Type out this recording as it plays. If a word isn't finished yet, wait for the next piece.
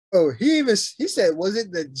Oh, he said, was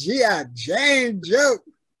it the G.I. Jane joke?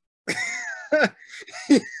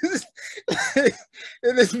 it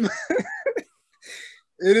is my,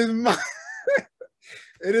 it is my,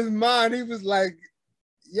 it is mine. He was like,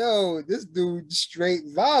 yo, this dude straight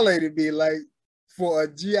violated me, like, for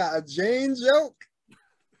a G.I. Jane joke.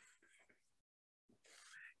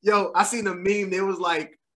 Yo, I seen a meme. It was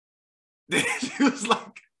like,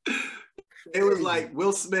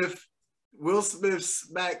 Will Smith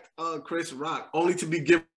smacked Chris Rock only to be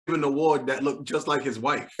given an award that looked just like his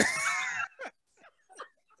wife.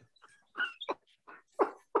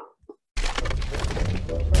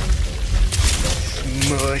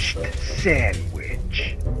 Smushed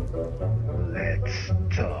sandwich. Let's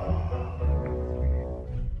talk.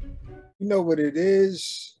 You know what it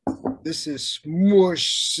is? This is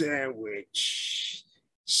smush sandwich.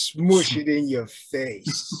 Smush it in your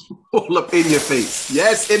face. All up in your face.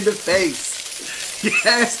 Yes, in the face.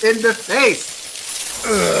 Yes, in the face.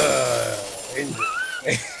 In the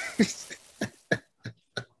face.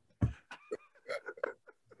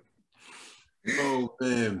 Oh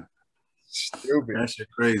man. Stupid. That shit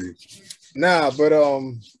crazy. Nah, but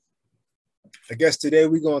I guess today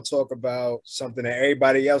we're gonna talk about something that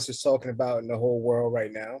everybody else is talking about in the whole world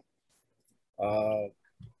right now.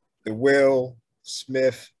 The Will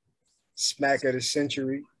Smith smack of the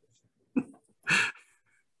century.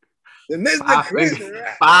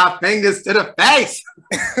 Five fingers to the face.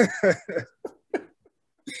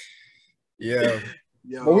 Yeah.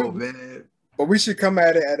 Yo, man. But we should come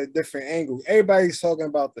at it at a different angle. Everybody's talking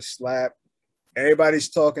about the slap. Everybody's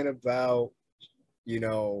talking about, you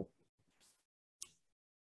know,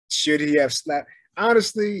 should he have slapped?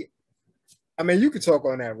 Honestly, I mean, you could talk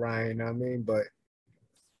on that, Ryan, you know what I mean? But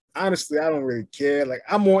honestly, I don't really care. Like,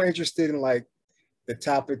 I'm more interested in, like, the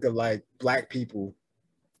topic of, like, Black people.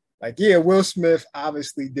 Like, yeah, Will Smith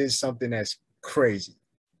obviously did something that's crazy.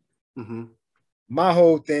 Mm-hmm. My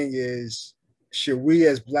whole thing is, should we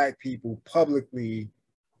as Black people publicly,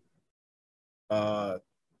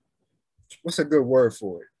 what's a good word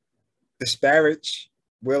for it? Disparage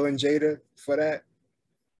Will and Jada for that?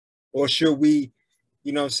 Or should we,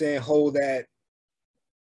 you know what I'm saying, hold that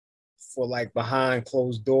for like behind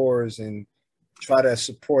closed doors and try to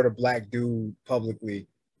support a Black dude publicly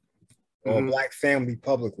or a Black family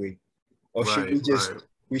publicly? Or should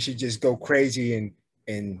we should just go crazy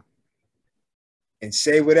and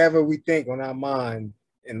say whatever we think on our mind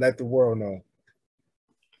and let the world know?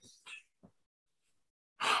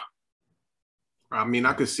 I mean,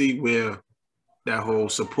 I could see where that whole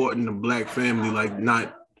supporting the Black family, like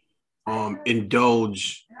not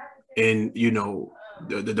indulge in, you know,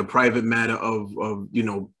 the private matter of you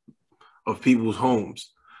know, of people's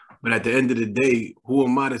homes. But at the end of the day, who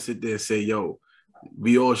am I to sit there and say, yo,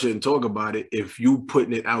 we all shouldn't talk about it if you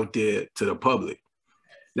putting it out there to the public?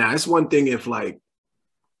 Now, it's one thing if like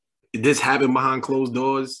this happened behind closed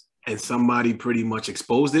doors and somebody pretty much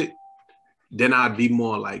exposed it, then I'd be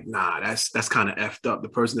more like, nah, that's kind of effed up. The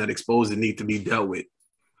person that exposed it need to be dealt with.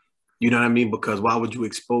 You know what I mean? Because why would you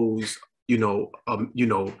expose, the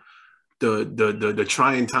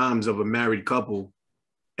trying times of a married couple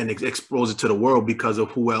and expose it to the world because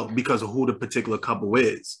of who the particular couple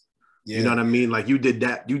is? Yeah. You know what I mean? Like you did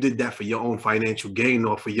that for your own financial gain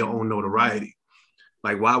or for your own notoriety.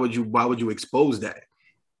 Like why would you expose that?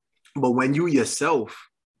 But when you yourself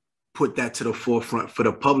put that to the forefront for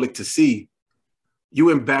the public to see, you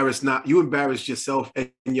embarrass yourself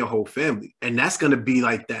and your whole family. And that's going to be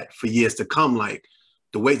like that for years to come. Like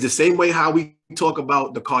the same way how we talk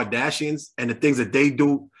about the Kardashians and the things that they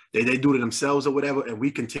do to themselves or whatever, and we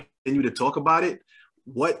continue to talk about it.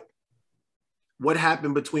 What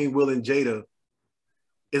happened between Will and Jada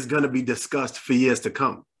is going to be discussed for years to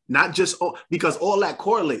come. Not just because all that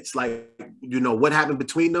correlates, like, you know, what happened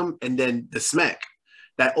between them and then the smack,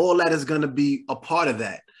 that all that is going to be a part of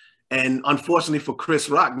that. And unfortunately for Chris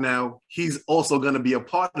Rock now, he's also going to be a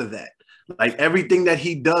part of that. Like everything that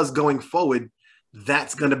he does going forward,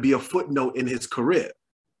 that's going to be a footnote in his career.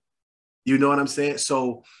 You know what I'm saying?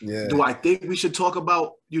 So Do I think we should talk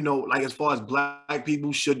about, you know, like as far as Black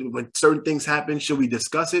people when certain things happen, should we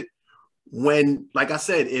discuss it? When, like I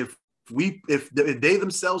said, if they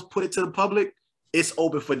themselves put it to the public, it's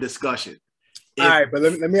open for discussion. All right, but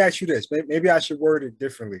let me ask you this. Maybe I should word it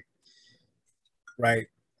differently. Right.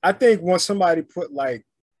 I think once somebody put like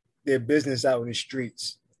their business out in the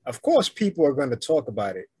streets, of course, people are going to talk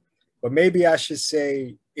about it. But maybe I should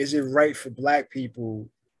say, is it right for Black people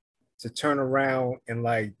to turn around and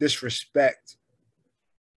like disrespect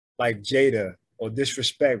like Jada or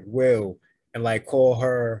disrespect Will and like call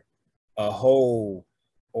her a hoe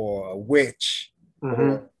or a witch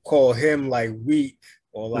or call him like weak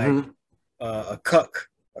or like a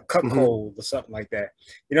cuckold or something like that.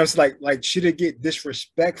 You know, it's like should it get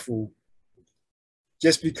disrespectful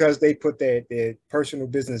just because they put their personal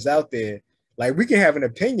business out there? Like we can have an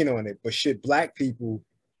opinion on it, but should black people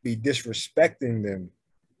be disrespecting them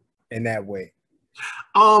in that way?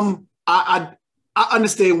 I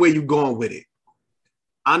understand where you're going with it.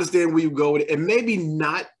 I understand where you go with it, and maybe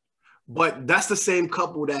not, but that's the same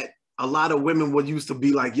couple that a lot of women would used to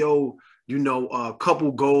be like, yo, you know,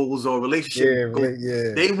 couple goals or relationship goals.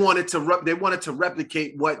 Yeah. They wanted to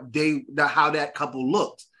replicate how that couple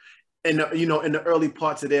looked, and you know, in the early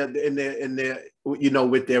parts of their you know,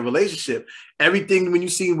 with their relationship. Everything when you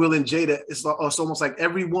see Will and Jada, it's almost like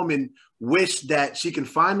every woman wish that she can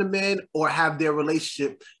find a man or have their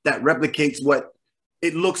relationship that replicates what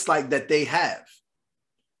it looks like that they have.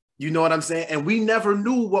 You know what I'm saying? And we never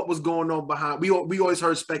knew what was going on behind. We always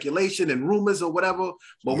heard speculation and rumors or whatever,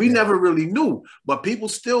 but we never really knew. But people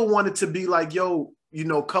still wanted to be like, yo, you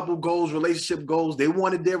know, couple goals, relationship goals. They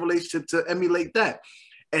wanted their relationship to emulate that.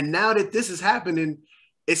 And now that this is happening,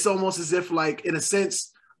 it's almost as if, like, in a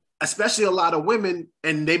sense, especially a lot of women,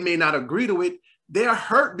 and they may not agree to it, they're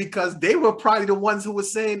hurt because they were probably the ones who were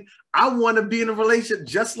saying, I want to be in a relationship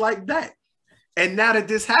just like that. And now that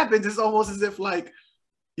this happens, it's almost as if, like,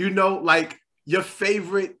 you know, like your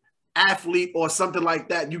favorite athlete or something like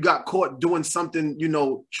that, you got caught doing something, you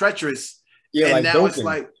know, treacherous. Yeah, and like now doping. It's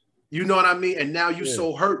like, you know what I mean? And now you're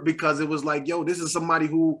so hurt because it was like, yo, this is somebody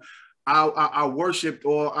who I worshipped,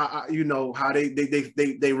 or I you know, how they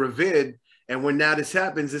revered. And when now this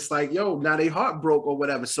happens, it's like, yo, now they heart broke or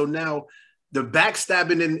whatever. So now the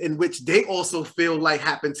backstabbing in which they also feel like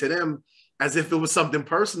happened to them, as if it was something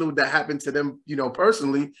personal that happened to them, you know,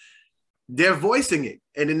 personally, they're voicing it,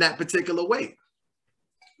 and in that particular way.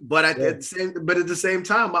 But at the same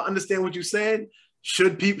time, I understand what you're saying.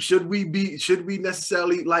 Should we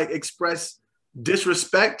necessarily like express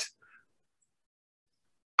disrespect?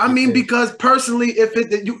 I mean, because personally,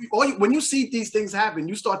 when you see these things happen,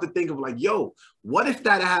 you start to think of like, yo, what if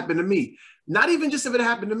that happened to me? Not even just if it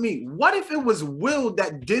happened to me. What if it was Will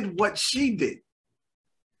that did what she did?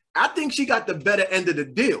 I think she got the better end of the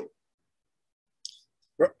deal.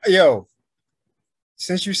 Yo,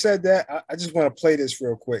 since you said that, I just want to play this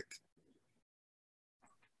real quick.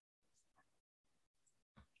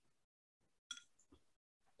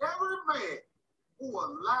 Every man who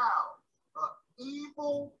allows an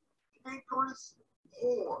evil, cankerous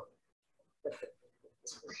whore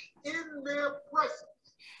to be in their presence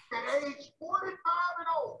at age 45 and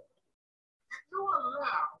old, if you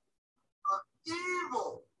allow an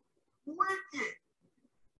evil, wicked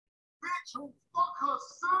bitch who fuck her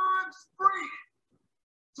son's friend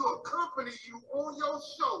to accompany you on your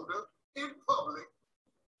shoulder in public,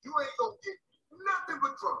 you ain't gonna get nothing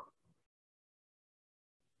but trouble.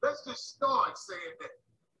 Let's just start saying that.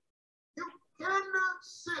 You cannot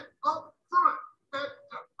sit up front at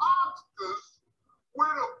the Oscars with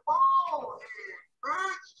a bald head,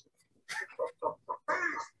 bitch, and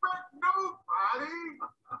expect nobody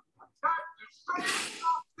not to say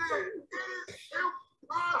something. It is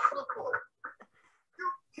impossible. You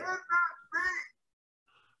cannot be.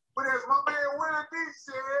 But as my man Willie D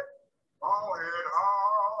said, bald head,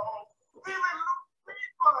 oh, even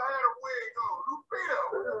Lupita had a wig on. Lupita.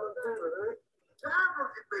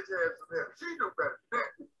 Every bitch had some hair. She knew better than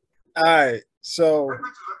that. All right, so.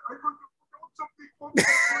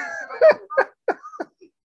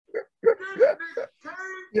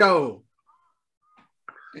 Yo.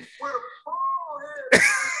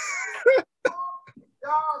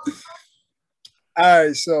 All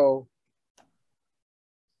right, so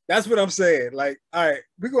that's what I'm saying. Like, all right,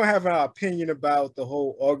 we're gonna have our opinion about the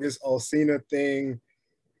whole August Alsina thing.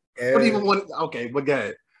 What do you even want? Okay, but go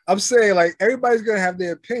ahead. I'm saying, like, everybody's gonna have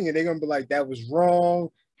their opinion. They're gonna be like, that was wrong.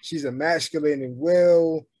 She's emasculating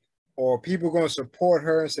Will. Or people are gonna support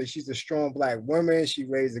her and say she's a strong black woman. She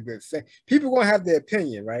raised a good family. People are gonna have their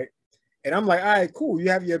opinion, right? And I'm like, all right, cool. You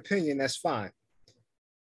have your opinion. That's fine.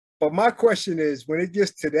 But my question is, when it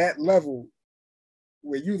gets to that level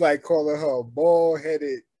where you like calling her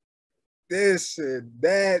bald-headed this and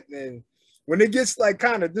that, and when it gets like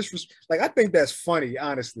kind of disrespect, like I think that's funny,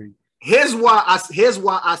 honestly. Here's why I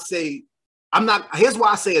say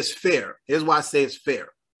it's fair. Here's why I say it's fair,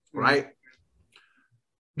 right?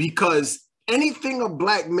 Because anything a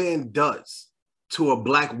black man does to a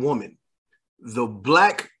black woman, the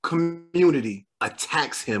black community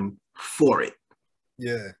attacks him for it.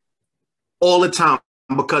 Yeah. All the time.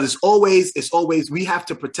 Because it's always, we have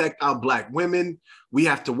to protect our black women. We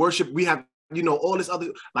have to worship. We have, you know, all this other,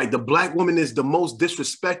 like the black woman is the most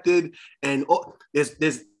disrespected. And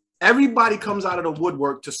there's everybody comes out of the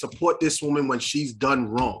woodwork to support this woman when she's done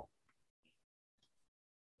wrong.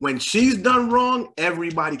 When she's done wrong,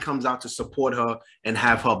 everybody comes out to support her and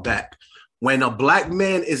have her back. When a black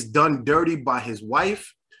man is done dirty by his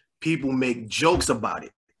wife, people make jokes about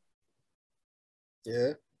it.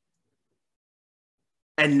 Yeah.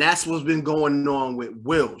 And that's what's been going on with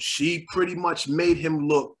Will. She pretty much made him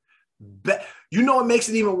look bad. You know what makes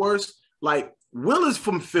it even worse? Like, Will is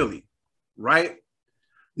from Philly, right?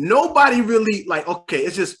 Nobody really, like, okay,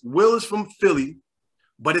 it's just Will is from Philly,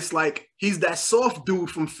 but it's like he's that soft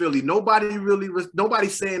dude from Philly.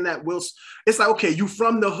 Nobody's saying that Will's. It's like, okay, you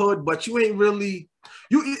from the hood, but you ain't really.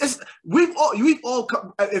 We've all.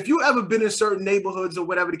 If you ever been in certain neighborhoods or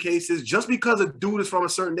whatever the case is, just because a dude is from a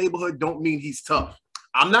certain neighborhood, don't mean he's tough.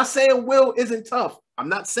 I'm not saying Will isn't tough. I'm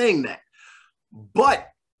not saying that, but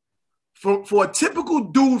for a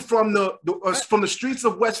typical dude from the streets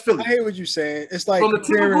of West Philly, I hear what you're saying. It's like from a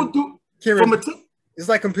typical dude. It's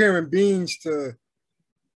like comparing Beans to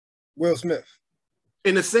Will Smith,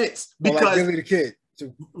 in a sense, because like Billy the Kid,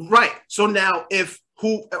 right. So now,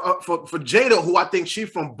 for Jada, who I think she's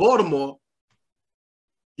from Baltimore,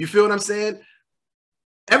 you feel what I'm saying?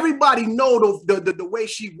 Everybody know the way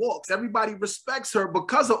she walks. Everybody respects her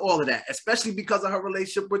because of all of that, especially because of her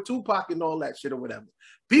relationship with Tupac and all that shit or whatever.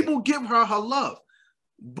 People give her love,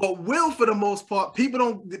 but Will, for the most part,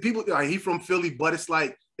 people he from Philly, but it's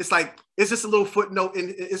just a little footnote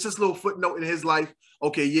in his life.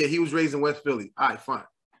 Okay, yeah, he was raised in West Philly. All right, fine.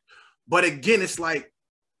 But again, it's like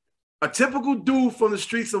a typical dude from the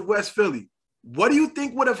streets of West Philly. What do you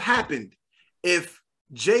think would have happened if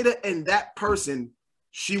Jada and that person,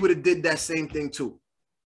 she would have did that same thing too?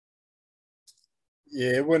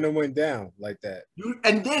 Yeah, it wouldn't have went down like that.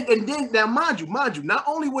 And then now, mind you, not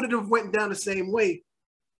only would it have went down the same way,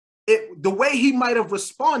 the way he might have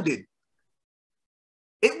responded,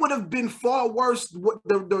 it would have been far worse. What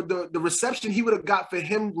the reception he would have got for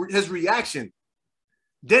him, his reaction,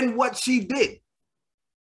 than what she did.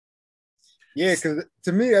 Yeah, because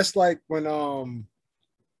to me, that's like when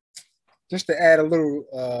just to add a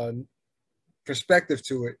little perspective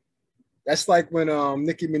to it, that's like when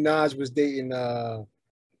Nicki Minaj was dating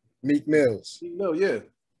Meek Mills. No, yeah.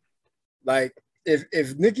 Like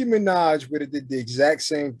if Nicki Minaj would have did the exact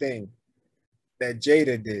same thing that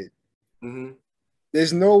Jada did, mm-hmm.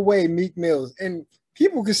 There's no way Meek Mills, and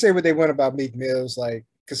people can say what they want about Meek Mills, like,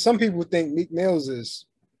 because some people think Meek Mills is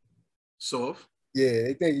soft. Yeah,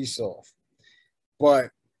 they think he's soft.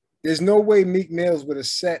 But there's no way Meek Mills would have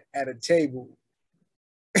sat at a table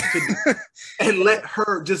and let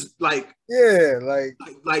her just like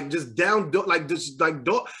just down like just like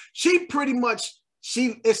she pretty much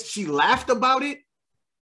she laughed about it,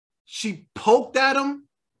 she poked at him,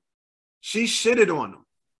 she shitted on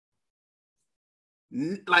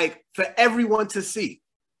him, like for everyone to see.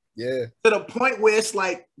 Yeah, to the point where it's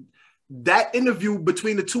like that interview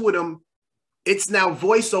between the two of them, it's now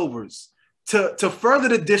voiceovers to further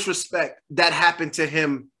the disrespect that happened to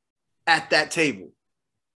him at that table.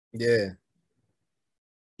 Yeah.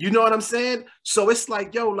 You know what I'm saying? So it's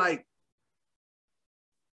like, yo, like,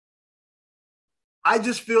 I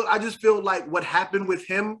just feel like what happened with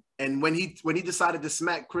him, and when he decided to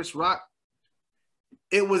smack Chris Rock,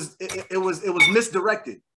 it was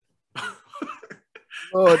misdirected.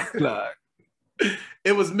 Oh God.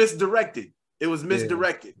 It was misdirected. It was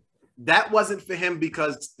misdirected. Yeah. That wasn't for him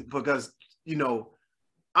because you know,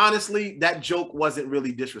 honestly, that joke wasn't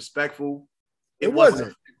really disrespectful. It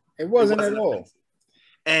wasn't at all.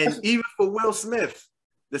 And even for Will Smith,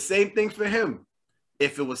 the same thing for him.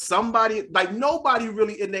 If it was somebody, like, nobody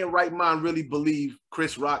really in their right mind really believe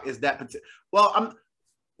Chris Rock is that particular. Well,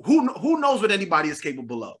 who knows what anybody is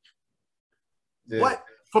capable of? Yeah. What,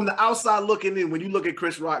 from the outside looking in, when you look at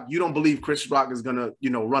Chris Rock, you don't believe Chris Rock is gonna, you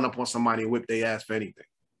know, run up on somebody and whip their ass for anything.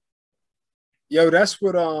 Yo, that's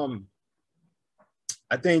what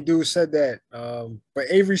I think dude said that. But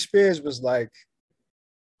Avery Spears was like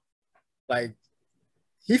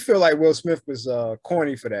he feel like Will Smith was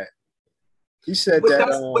corny for that. He said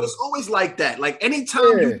but it's always like that. Like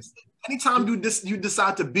anytime you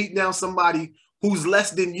decide to beat down somebody who's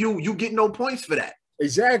less than you, you get no points for that.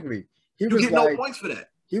 Exactly. You get no points for that.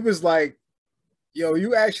 He was like, yo,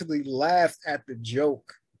 you actually laughed at the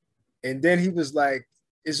joke. And then he was like,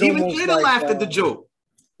 it's even almost Jada like, laughed at the joke.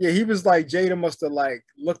 Yeah, he was like, Jada must have like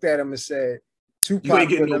looked at him and said, Tupac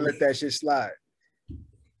wouldn't have let that shit slide.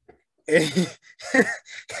 It's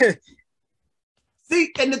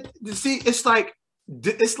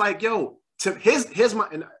like, yo, here's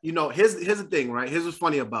the thing, right? Here's what's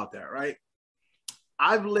funny about that, right?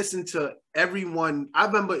 I've listened to everyone. I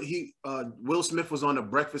remember Will Smith was on a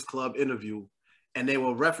Breakfast Club interview, and they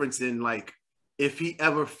were referencing like if he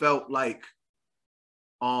ever felt like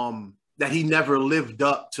that he never lived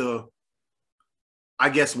up to, I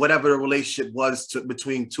guess, whatever the relationship was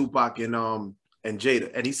between Tupac and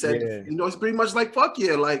Jada. And he said, it's pretty much like, fuck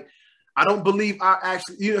yeah, like I don't believe I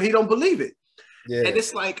actually, he don't believe it. Yeah. And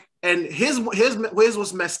it's like, and here's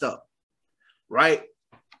what's messed up, right?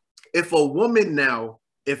 If a woman now,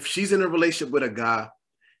 if she's in a relationship with a guy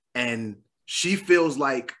and she feels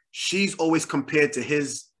like she's always compared to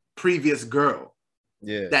his previous girl,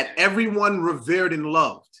 that everyone revered and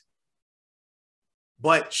loved,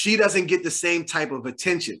 but she doesn't get the same type of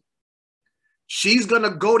attention, she's going to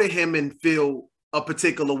go to him and feel a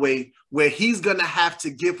particular way where he's going to have to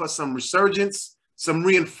give her some resurgence, some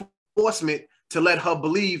reinforcement to let her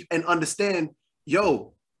believe and understand,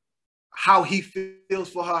 how he feels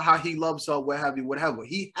for her, how he loves her, whatever.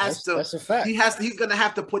 He has to, that's a fact. He's going to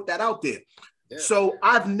have to put that out there. Yeah. So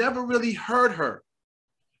I've never really heard her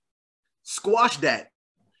squash that.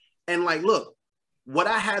 And like, look, what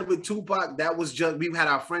I had with Tupac, that was just, we had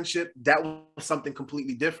our friendship. That was something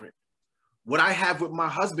completely different. What I have with my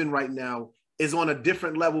husband right now is on a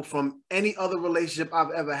different level from any other relationship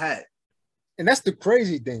I've ever had. And that's the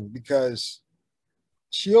crazy thing, because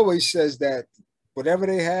she always says that whatever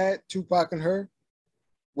they had, Tupac and her,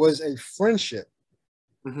 was a friendship.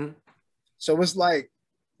 Mm-hmm. So it's like,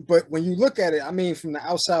 but when you look at it, I mean, from the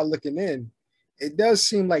outside looking in, it does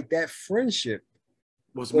seem like that friendship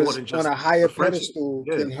was more than just on a higher pedestal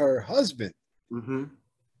than her husband. Mm-hmm.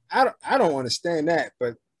 I don't understand that,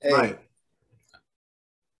 but hey.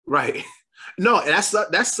 Right. No,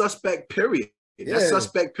 that's suspect, period. That's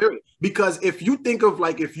suspect, period. Because if you think of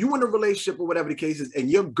like, if you in a relationship or whatever the case is, and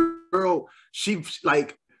your girl, she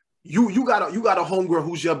like, you got a homegirl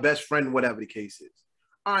who's your best friend, whatever the case is.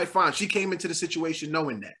 All right, fine. She came into the situation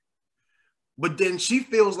knowing that. But then she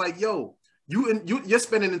feels like, you're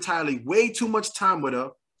spending entirely way too much time with her.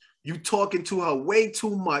 You talking to her way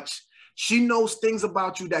too much. She knows things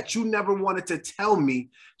about you that you never wanted to tell me.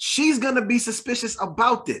 She's going to be suspicious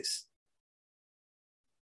about this.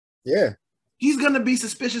 Yeah. He's going to be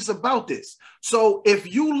suspicious about this. So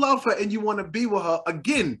if you love her and you want to be with her,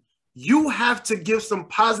 again, you have to give some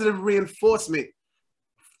positive reinforcement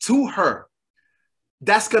to her.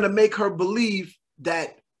 That's going to make her believe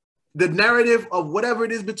that the narrative of whatever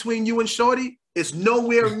it is between you and Shorty is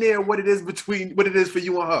nowhere near what it is for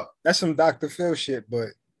you and her. That's some Dr. Phil shit, but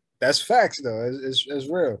that's facts though. It's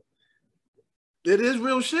real. It is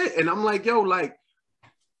real shit. And I'm like,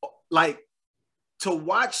 like to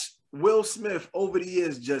watch Will Smith over the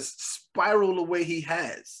years just spiral the way he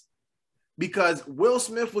has, because Will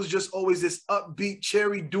Smith was just always this upbeat,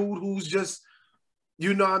 cherry dude who's just,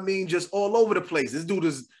 just all over the place. This dude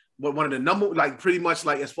is one of the number, like pretty much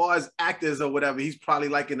like as far as actors or whatever, he's probably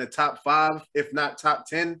like in the top 5, if not top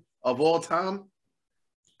 10 of all time.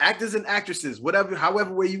 Actors and actresses,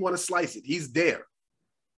 however way you want to slice it, he's there.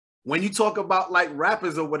 When you talk about like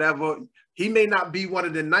rappers or whatever, he may not be one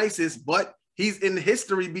of the nicest, but he's in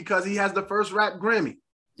history because he has the first rap Grammy.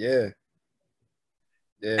 Yeah.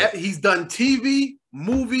 He's done TV,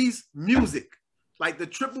 movies, music, like the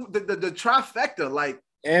trifecta, like,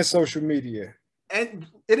 and social media. And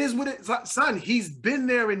it is what it, son. He's been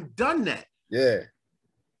there and done that. Yeah.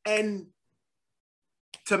 And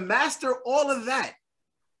to master all of that,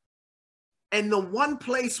 and the one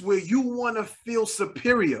place where you want to feel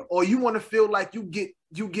superior, or you want to feel like you get,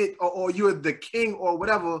 or you're the king or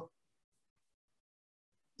whatever,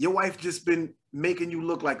 your wife just been making you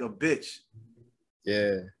look like a bitch.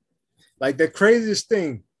 Yeah. Like the craziest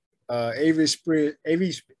thing Avery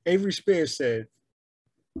Spears said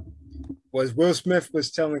was Will Smith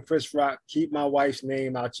was telling Chris Rock, keep my wife's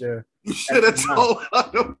name out your. You should have told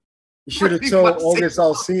her. You should have told August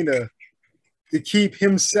Alsina to keep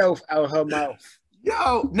himself out her mouth.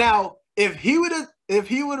 Now if he would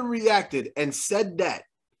have reacted and said that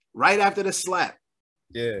right after the slap,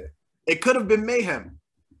 it could have been mayhem.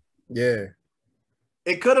 Yeah,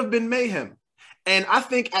 it could have been mayhem. And I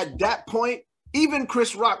think at that point, even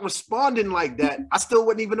Chris Rock responding like that, I still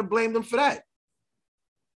wouldn't even have blamed him for that.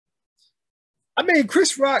 I mean,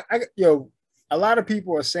 Chris Rock, a lot of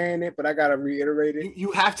people are saying it, but I gotta reiterate it.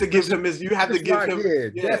 You have to give him his. You have to give him.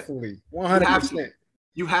 Yeah, definitely, 100%.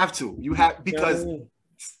 You have to because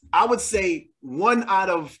I would say 1 out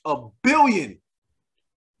of a billion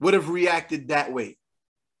would have reacted that way.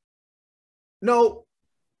 No,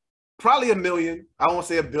 probably a million. I won't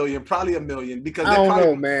say a billion. Probably a million, because I don't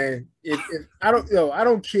know, man. I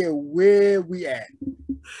don't care where we at.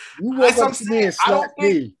 You walk up to me and slap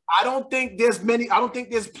me. I don't think there's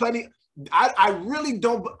plenty. I really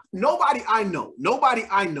don't. Nobody I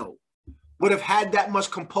know would have had that much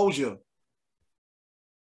composure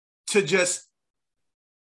to just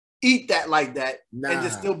eat that like that and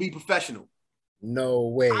just still be professional. No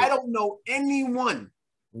way. I don't know anyone.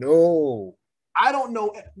 No. I don't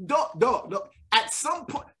know. At some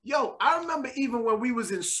point, I remember even when we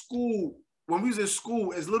was in school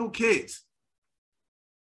as little kids,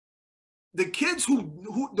 the kids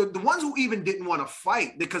the ones who even didn't want to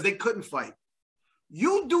fight because they couldn't fight,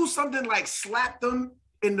 you do something like slap them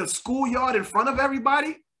in the schoolyard in front of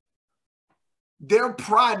everybody, their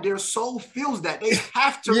pride, their soul feels that. They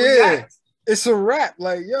have to react. It's a wrap.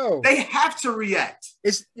 Like, yo. They have to react.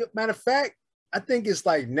 It's, matter of fact, I think it's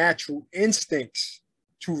like natural instincts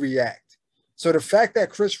to react. So the fact that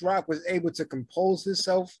Chris Rock was able to compose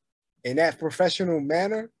himself in that professional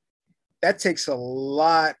manner, that takes a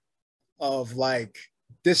lot of like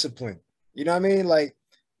discipline. You know what I mean? Like,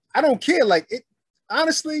 I don't care. Like, it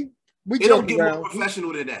honestly, it don't get more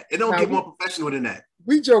professional than that. It don't get more professional than that.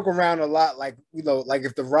 We joke around a lot, like, you know, like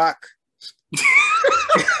if The Rock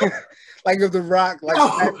like if The Rock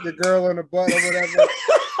slapped the girl on the butt or whatever,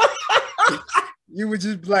 you would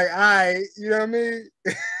just be like, all right, you know what I mean?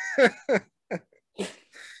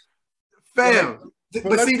 Fam.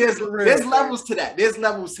 But see, there's levels to that. There's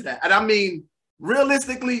levels to that. And I mean,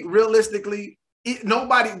 realistically,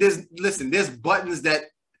 there's buttons that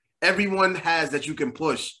everyone has that you can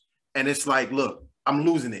push. And it's like, look, I'm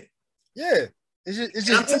losing it. Yeah. It's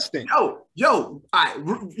just instinct. All right.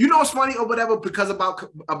 You know what's funny or whatever, because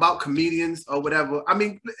about comedians or whatever. I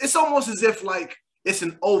mean, it's almost as if like it's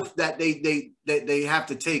an oath that they have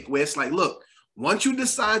to take, where it's like, look, once you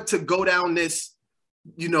decide to go down this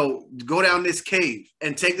cave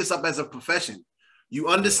and take this up as a profession, you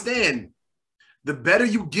understand the better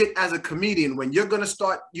you get as a comedian, when you're going to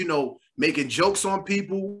start, making jokes on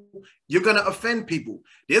people, you're going to offend people.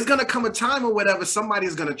 There's going to come a time or whatever, somebody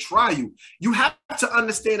is going to try you. You have to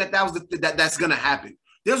understand that's going to happen.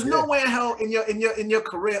 There's no way in hell in your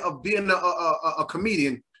career of being a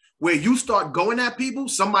comedian where you start going at people,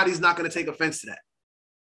 somebody's not going to take offense to that.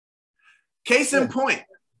 Case in point,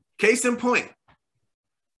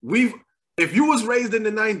 if you was raised in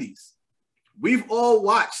the 90s, we've all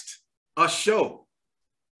watched a show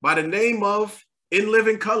by the name of In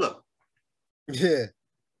Living Color. Yeah.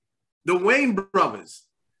 The Wayne brothers,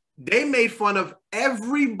 they made fun of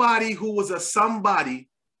everybody who was a somebody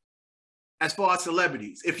as far as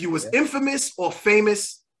celebrities. If you was infamous or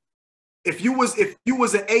famous, if you was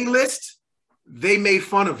an A-list, they made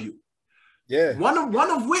fun of you. Yeah. One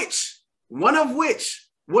of which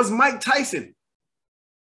was Mike Tyson.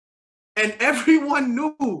 And everyone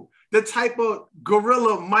knew the type of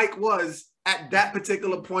gorilla Mike was at that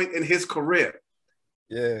particular point in his career.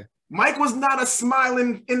 Yeah. Mike was not a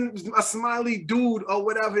smiley dude or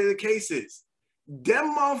whatever the case is.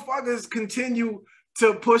 Them motherfuckers continue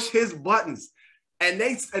to push his buttons. And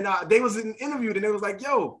they was in an interview and they was like,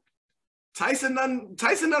 yo, Tyson done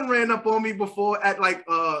ran up on me before at like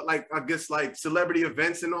I guess like celebrity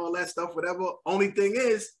events and all that stuff, whatever. Only thing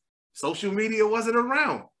is, social media wasn't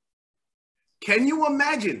around. Can you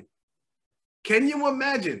imagine?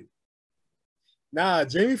 Nah,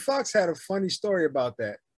 Jamie Foxx had a funny story about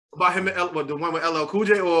that. About him and the one with LL Cool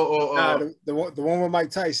J or the one with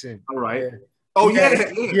Mike Tyson. All right. Yeah. Oh, he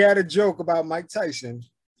had a joke about Mike Tyson,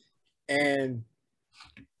 and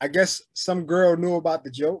I guess some girl knew about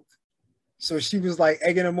the joke, so she was like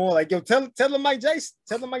egging him on, like, "Yo, tell the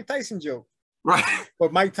Mike Tyson joke." Right.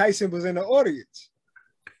 But Mike Tyson was in the audience,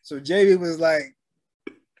 so Jamie was like,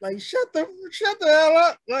 shut the hell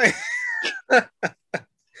up, like.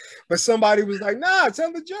 But somebody was like, "Nah,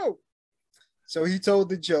 tell the joke." So he told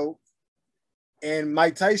the joke, and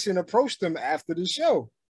Mike Tyson approached him after the show,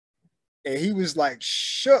 and he was like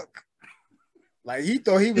shook, like he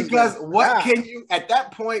thought he was. Because what can you at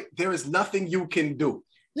that point? There is nothing you can do.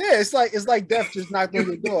 Yeah, it's like death just knocked on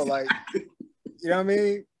your door, like, you know what I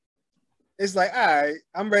mean? It's like, all right,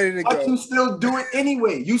 I'm ready to go. But you still do it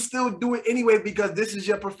anyway. You still do it anyway because this is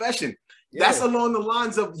your profession. Yeah. That's along the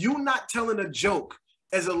lines of you not telling a joke.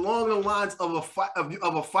 As along the lines of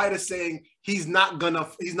a fighter saying he's not gonna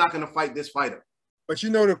fight this fighter. But you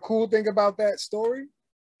know the cool thing about that story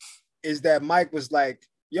is that Mike was like,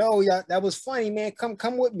 "Yo, yeah, that was funny, man.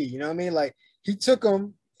 Come with me." You know what I mean? Like, he took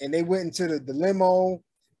him and they went into the limo,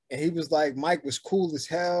 and he was like, Mike was cool as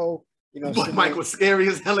hell. You know, but Mike was scary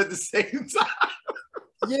as hell at the same time.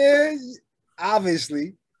 Yeah,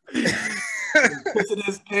 obviously. Pissing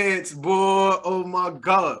his pants, boy. Oh my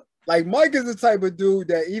God. like Mike is the type of dude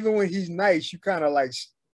that even when he's nice, you kind of like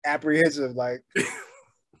apprehensive, like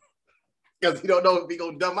because you don't know if he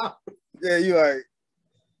gonna dumb out. Yeah, you like.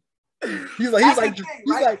 He's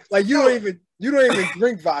like you don't even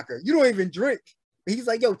drink vodka. You don't even drink. And he's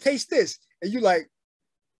like, yo, taste this, and you like,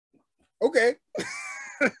 okay.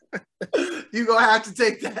 You gonna have to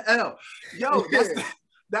take the L. Yo,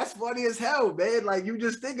 that's funny as hell, man. Like you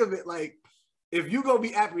just think of it like if you gonna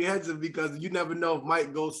be apprehensive because you never know if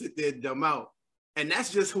Mike go sit there and dumb out. And that's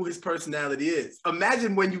just who his personality is.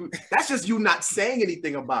 Imagine when that's just you not saying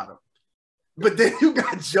anything about him. But then you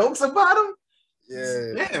got jokes about him?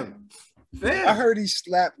 Yeah. Damn. I heard he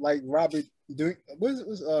slapped like Robert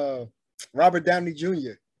Downey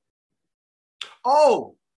Jr.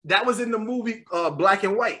 Oh, that was in the movie Black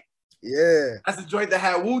and White. Yeah. That's the joint that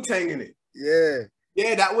had Wu-Tang in it. Yeah.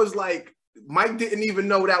 Yeah, that was like Mike didn't even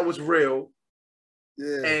know that was real.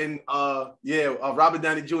 Yeah. And Robert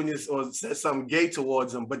Downey Jr. said something gay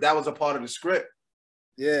towards him, but that was a part of the script.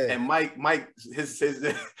 Yeah. And Mike his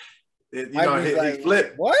he like,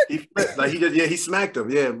 flipped. What? He flipped. Like he smacked him.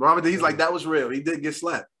 Yeah, Robert, he's like, that was real. He did get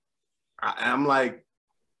slapped. I'm like,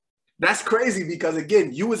 that's crazy because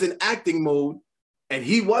again, you was in acting mode and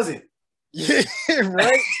he wasn't. Yeah,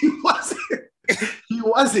 right. He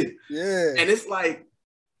wasn't. Yeah. And it's like,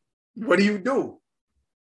 what do you do?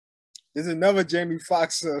 There's another Jamie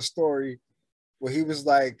Foxx story where he was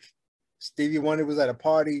like, Stevie Wonder was at a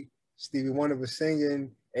party. Stevie Wonder was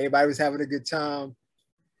singing. Everybody was having a good time.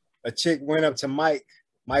 A chick went up to Mike.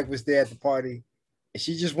 Mike was there at the party. And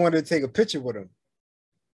she just wanted to take a picture with him.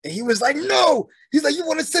 And he was like, no. He's like, you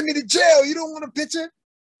want to send me to jail? You don't want a picture?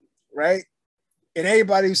 Right? And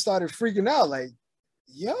everybody started freaking out like,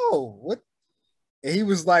 yo, what? And he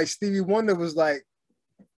was like, Stevie Wonder was like,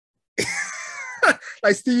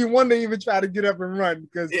 like Stevie Wonder even tried to get up and run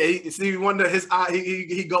because Stevie Wonder, his eye,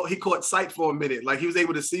 he caught sight for a minute, like he was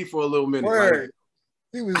able to see for a little minute. Right?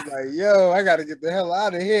 He was like, "Yo, I gotta get the hell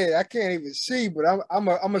out of here. I can't even see, but I'm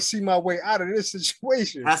gonna see my way out of this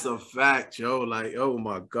situation." That's a fact, yo. Like, oh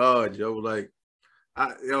my god, yo. Like,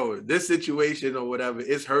 this situation or whatever,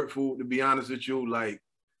 it's hurtful. To be honest with you, like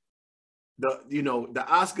the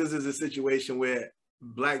Oscars is a situation where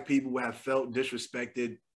Black people have felt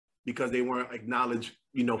disrespected because they weren't acknowledged,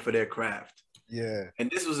 for their craft. Yeah.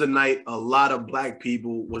 And this was a night a lot of Black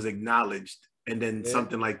people was acknowledged, and then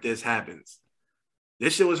something like this happens.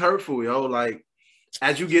 This shit was hurtful, yo. Like,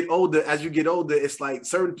 as you get older, it's like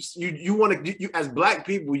certain you want to as Black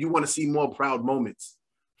people, you want to see more proud moments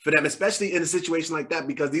for them, especially in a situation like that,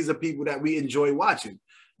 because these are people that we enjoy watching.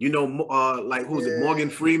 Like who's it? Morgan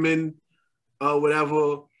Freeman,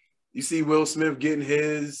 whatever. You see Will Smith getting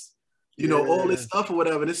his. All this stuff or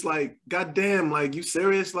whatever. And it's like, goddamn, like, you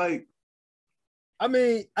serious? Like, I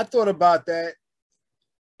mean, I thought about that,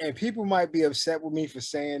 and people might be upset with me for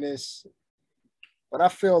saying this, but I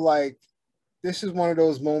feel like this is one of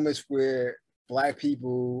those moments where Black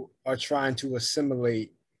people are trying to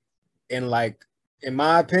assimilate and, like, in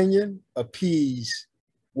my opinion, appease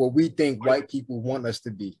what we think white people want us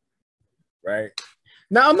to be, right?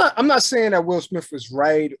 Now, I'm not saying that Will Smith was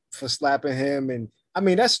right for slapping him, and I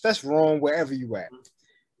mean, that's wrong wherever you at.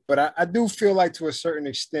 But I do feel like to a certain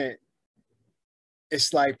extent,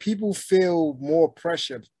 it's like people feel more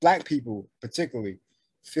pressure, Black people particularly,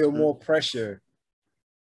 feel more pressure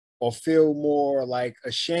or feel more like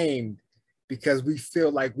ashamed because we feel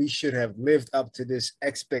like we should have lived up to this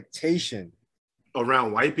expectation.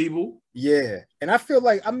 Around white people? Yeah. And I feel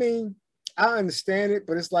like, I mean, I understand it,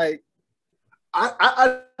 but it's like,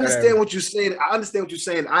 I understand what you're saying. I understand what you're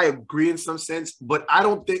saying. I agree in some sense, but I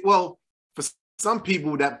don't think, well, for some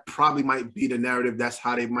people that probably might be the narrative. That's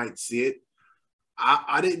how they might see it.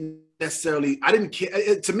 I didn't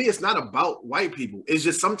care. To me, it's not about white people. It's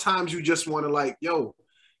just sometimes you just want to like, yo,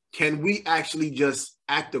 can we actually just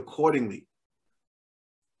act accordingly?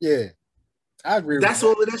 Yeah, I agree. That's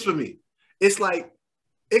all it is for me. It's like,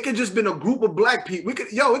 it could just been a group of Black people. It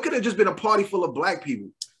could have just been a party full of Black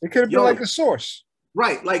people. It could have been like a source.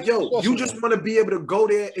 Right. Like, yo, you just want to be able to go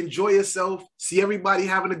there, enjoy yourself, see everybody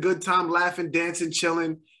having a good time, laughing, dancing,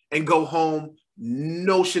 chilling, and go home.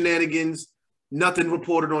 No shenanigans, nothing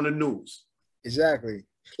reported on the news. Exactly.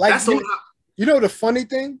 Like, that's the funny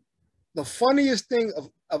thing? The funniest thing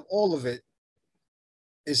of all of it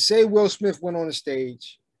is, say Will Smith went on the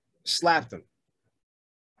stage, slapped him,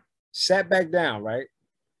 sat back down, right?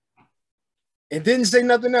 And didn't say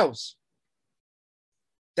nothing else.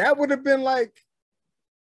 That would have been like,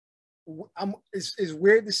 it's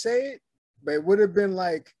weird to say it, but it would have been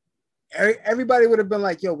like, everybody would have been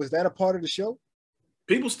like, yo, was that a part of the show?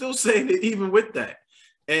 People still saying it even with that.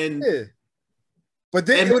 And But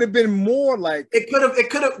then it would have been more like they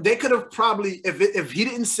could have probably if he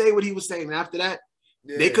didn't say what he was saying after that,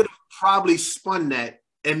 they could have probably spun that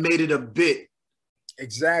and made it a bit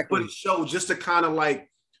exactly for the show just to kind of like,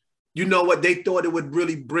 you know what, they thought it would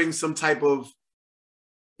really bring some type of,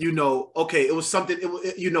 you know, okay, it was something,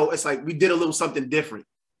 you know, it's like we did a little something different.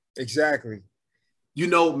 Exactly. You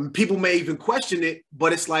know, people may even question it,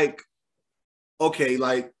 but it's like, okay,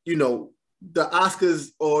 like, you know, the Oscars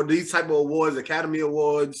or these type of awards, Academy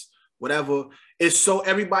Awards, whatever, it's so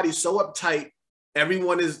everybody's so uptight.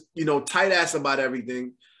 Everyone is, you know, tight ass about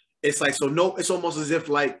everything. It's like, so no, it's almost as if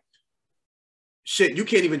like, shit, you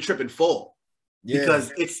can't even trip and fall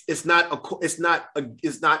because it's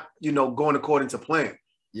not, you know, going according to plan.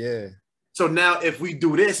 Yeah. So now if we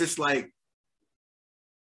do this, it's like,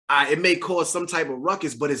 it may cause some type of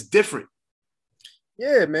ruckus, but it's different.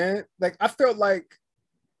 Yeah, man. Like I felt like,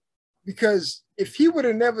 because if he would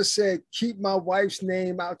have never said, keep my wife's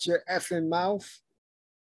name out your effing mouth,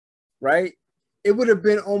 right? It would have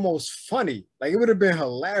been almost funny. Like it would have been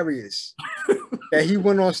hilarious that he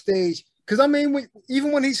went on stage. Because I mean,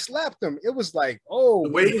 even when he slapped him, it was like, oh,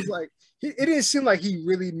 it was like, it didn't seem like he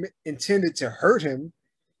really intended to hurt him.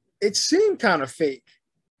 It seemed kind of fake.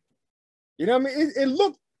 You know what I mean?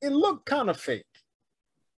 It looked kind of fake.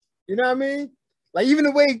 You know what I mean? Like even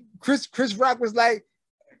the way Chris Rock was like,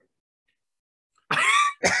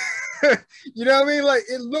 you know what I mean? Like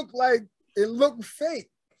it looked fake.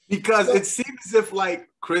 Because it seems as if like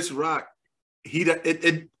Chris Rock,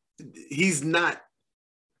 he's not.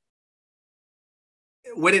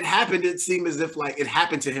 When it happened, it seemed as if like it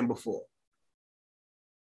happened to him before.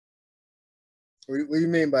 What do you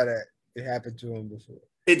mean by that? It happened to him before.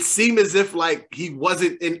 It seemed as if like he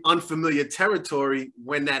wasn't in unfamiliar territory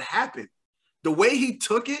when that happened. The way he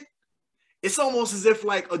took it, it's almost as if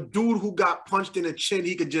like a dude who got punched in the chin,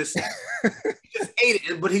 he could just, just ate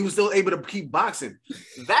it, but he was still able to keep boxing.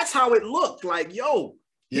 That's how it looked. Like, yo,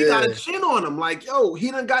 he got a chin on him. Like, yo,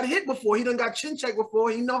 he done got hit before. He done got chin checked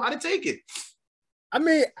before. He know how to take it. I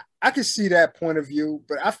mean, I can see that point of view,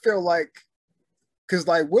 but I feel like, because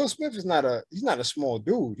like Will Smith is he's not a small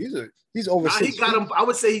dude. He's over 6 he got him. I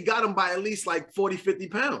would say he got him by at least like 40, 50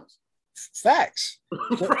 pounds. Facts.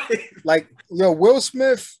 Right. Like, yo, Will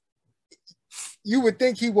Smith, you would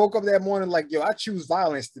think he woke up that morning like, yo, I choose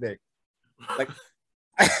violence today. Like,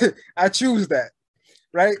 I choose that,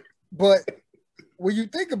 right? But when you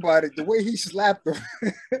think about it, the way he slapped him,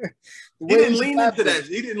 he didn't lean into that.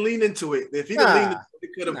 He didn't lean into it. If he didn't lean into it, he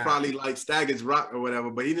could have probably like staggered Rock or whatever,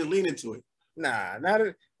 but he didn't lean into it. Nah, not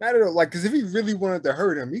at all. Like, because if he really wanted to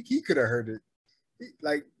hurt him, he could have hurt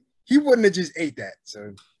it. He wouldn't have just ate that.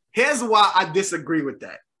 So here's why I disagree with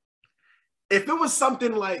that. If it was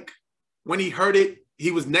something like when he heard it,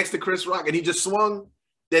 he was next to Chris Rock and he just swung,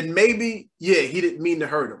 then maybe, yeah, he didn't mean to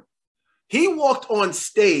hurt him. He walked on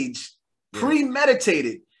stage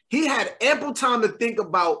premeditated. He had ample time to think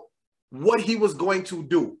about what he was going to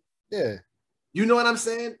do. Yeah. You know what I'm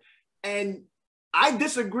saying? And I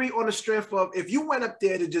disagree on the strength of, if you went up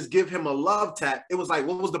there to just give him a love tap, it was like,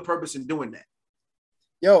 what was the purpose in doing that?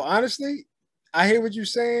 Yo, honestly, I hear what you're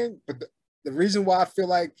saying, but the reason why I feel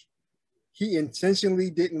like he intentionally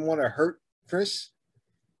didn't want to hurt Chris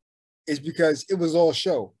is because it was all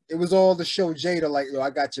show. It was all the show Jada, like, yo, I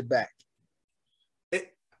got your back.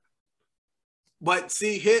 But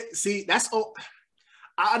see, that's all.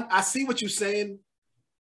 I see what you're saying,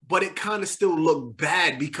 but it kind of still looked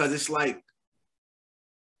bad because it's like,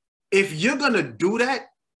 if you're gonna do that,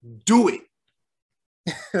 do it.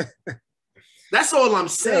 That's all I'm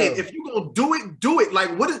saying. Yeah. If you're gonna do it, do it.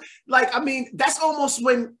 Like, what is, like, I mean, that's almost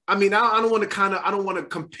when, I mean, I don't want to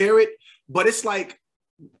compare it, but it's like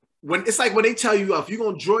when they tell you, if you're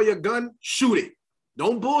gonna draw your gun, shoot it.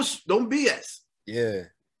 Don't bullshit, don't BS. Yeah,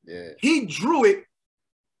 yeah. He drew it,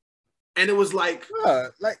 and it was like,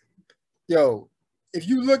 yo, if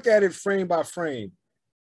you look at it frame by frame,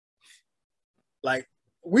 like,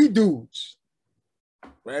 we dudes,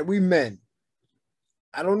 right? We men.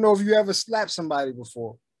 I don't know if you ever slapped somebody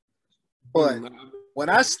before, but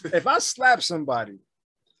if I slap somebody,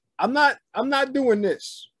 I'm not doing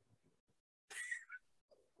this.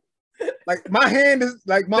 Like, my hand is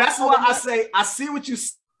like my. That's why I say I see what you're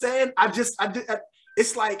saying.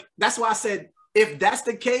 It's like, that's why I said, if that's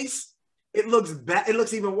the case, it looks bad. It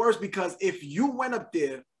looks even worse because if you went up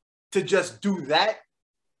there to just do that,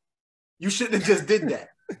 you shouldn't have just did that.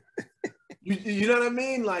 You know what I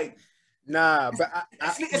mean? Like, nah, but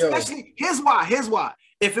especially here's why.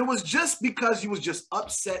 If it was just because you was just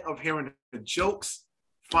upset of hearing the jokes,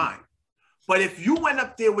 fine. But if you went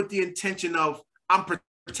up there with the intention of, I'm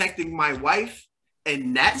protecting my wife,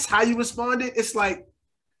 and that's how you responded, it's like,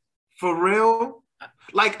 for real?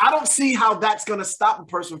 Like, I don't see how that's gonna stop a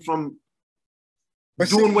person from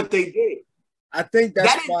doing what they did. I think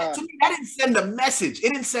that's why to me, that didn't send a message.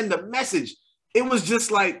 It didn't send a message. It was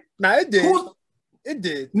just like, no, it did. It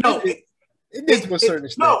did. No, it did to a certain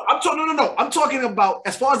extent. No, I'm talking about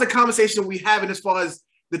as far as the conversation we have, and as far as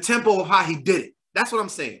the tempo of how he did it. That's what I'm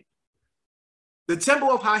saying. The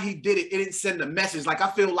tempo of how he did it, it didn't send a message. Like, I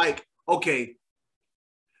feel like, okay,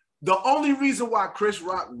 the only reason why Chris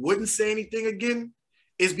Rock wouldn't say anything again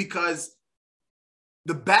is because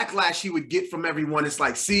the backlash he would get from everyone is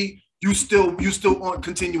like, see, you still aren't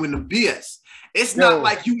continuing the BS. It's not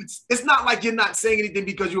like you're not saying anything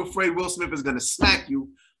because you're afraid Will Smith is gonna smack you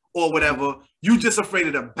or whatever. You just afraid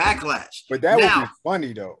of the backlash. But that would be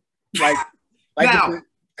funny though. Like now,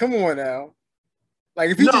 come on now. Like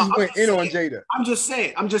if he just went in on Jada. I'm just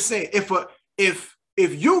saying.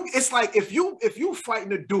 If you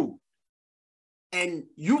fighting a dude and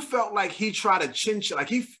you felt like he tried to chinch, like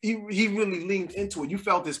he really leaned into it. You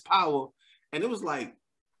felt his power, and it was like,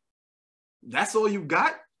 that's all you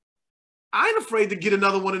got? I ain't afraid to get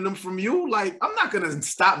another one of them from you. Like, I'm not gonna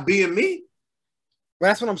stop being me. But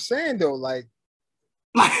that's what I'm saying though.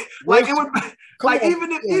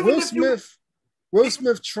 Will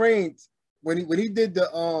Smith trained when he did the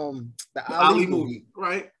Ali movie,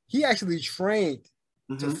 right? He actually trained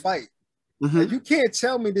to fight. Mm-hmm. Like, you can't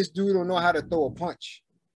tell me this dude don't know how to throw a punch.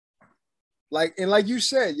 Like you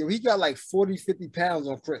said, he got like 40, 50 pounds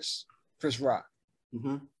on Chris Rock.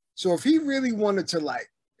 Mm-hmm. So if he really wanted to like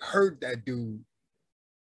hurt that dude,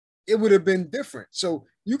 it would have been different. So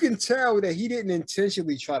you can tell that he didn't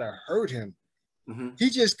intentionally try to hurt him. Mm-hmm. He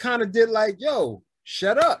just kind of did like, yo,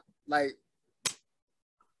 shut up. Like,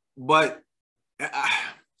 but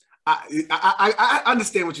I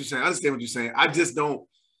understand what you're saying. I just don't.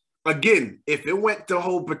 Again, if it went to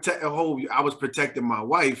I was protecting my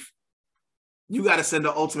wife, you got to send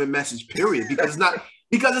the ultimate message, period. Because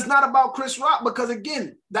it's not about Chris Rock. Because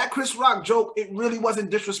again, that Chris Rock joke, it really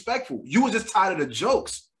wasn't disrespectful. You were just tired of the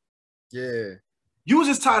jokes. Yeah. You was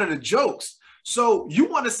just tired of the jokes. So you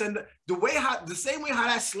want to send the same way how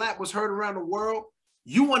that slap was heard around the world.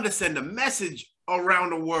 You want to send a message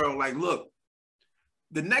around the world. Like, look,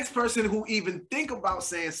 the next person who even think about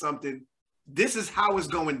saying something, this is how it's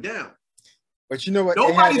going down. But you know what?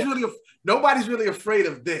 Nobody's really afraid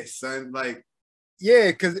of this, son. Like,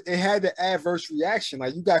 yeah, because it had the adverse reaction.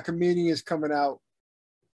 Like, you got comedians coming out,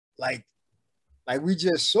 like we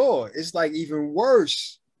just saw. It's like even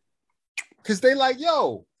worse. Because they like,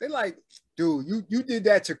 dude, you did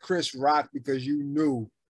that to Chris Rock because you knew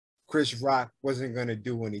Chris Rock wasn't gonna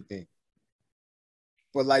do anything.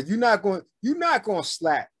 But like, you're not gonna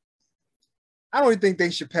slap. I don't even think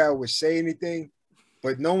Dave Chappelle would say anything,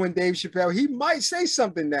 but knowing Dave Chappelle, he might say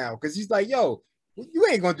something now because he's like, yo, you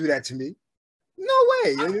ain't gonna do that to me. No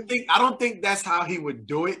way. I don't think that's how he would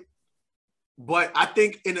do it. But I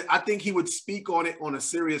think he would speak on it on a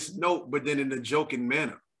serious note, but then in a joking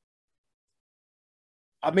manner.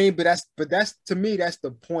 I mean, but that's to me, that's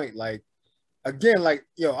the point. Like, again, like,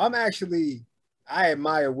 yo, I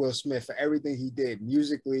admire Will Smith for everything he did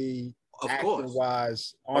musically,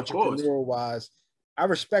 acting-wise, entrepreneur-wise. I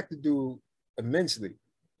respect the dude immensely.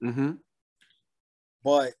 Mm-hmm.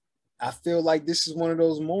 But I feel like this is one of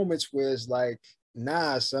those moments where it's like,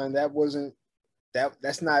 nah, son,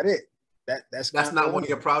 that's not it. That's not one of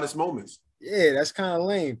your proudest moments. Yeah, that's kind of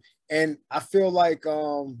lame. And I feel like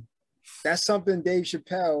that's something Dave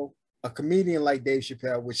Chappelle, a comedian like Dave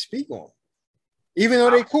Chappelle, would speak on. Even though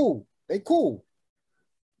they cool.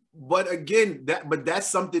 But again, that's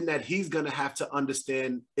something that he's gonna have to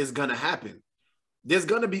understand is gonna happen. There's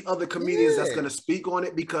gonna be other comedians that's gonna speak on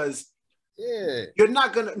it because you're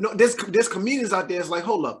not gonna. No, there's comedians out there. It's like,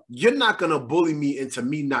 hold up, you're not gonna bully me into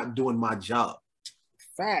me not doing my job.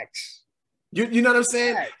 Facts. You know what I'm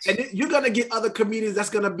saying? Facts. And you're gonna get other comedians that's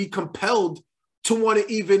gonna be compelled to want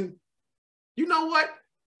to even. You know what?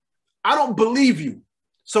 I don't believe you,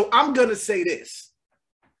 so I'm gonna say this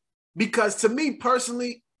because to me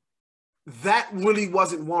personally, that really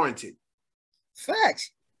wasn't warranted.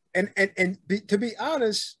 Facts. And to be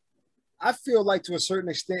honest, I feel like to a certain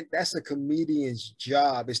extent that's a comedian's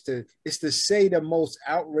job is to say the most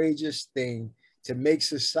outrageous thing to make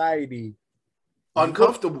society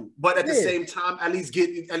uncomfortable, but at the same time, at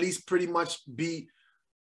least pretty much be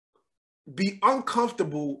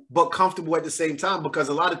uncomfortable but comfortable at the same time, because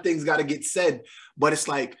a lot of things got to get said. But it's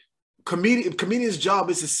like comedian's job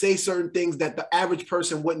is to say certain things that the average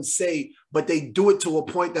person wouldn't say, but they do it to a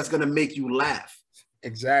point that's going to make you laugh.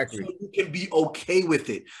 Exactly. So you can be okay with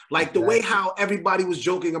it. Like the way how everybody was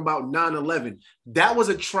joking about 9/11, that was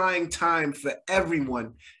a trying time for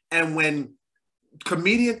everyone. And when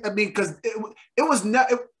comedians, I mean, because it was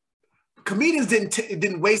not, comedians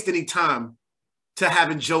didn't waste any time to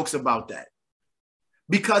having jokes about that,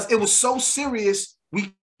 because it was so serious.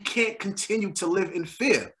 We can't continue to live in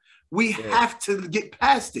fear. We have to get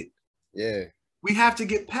past it. Yeah. We have to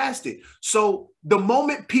get past it. So the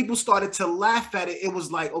moment people started to laugh at it, it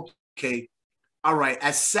was like, okay, all right,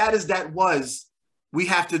 as sad as that was, we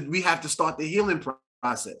have to start the healing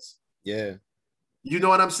process. Yeah. You know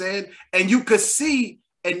what I'm saying? And you could see,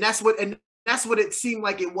 and that's what it seemed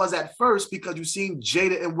like it was at first, because you seen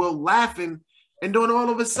Jada and Will laughing, and then all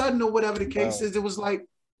of a sudden, or whatever the case is, it was like,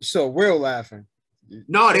 so Will laughing.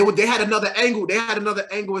 No, they had another angle. They had another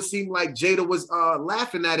angle. It seemed like Jada was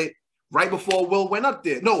laughing at it right before Will went up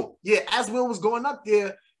there. No, yeah, as Will was going up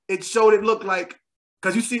there, it showed, it looked like,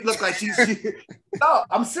 because you see, it looked like she no,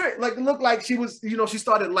 I'm serious. Like, it looked like she was, she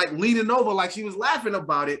started like leaning over, like she was laughing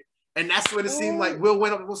about it. And that's when it seemed like Will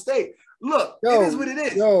went up on stage. Look, it is what it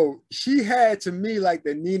is. Yo, she had to me like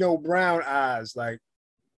the Nino Brown eyes, like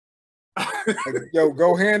yo,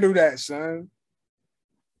 go handle that, son.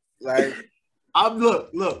 Like, look,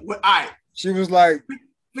 all right. She was like,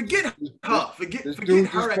 forget her. Forget dude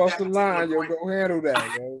her just at crossed that the line. Yo, point. go handle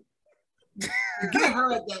that, yo. Forget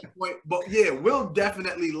her at that point. But yeah, Will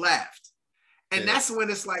definitely laughed. And that's when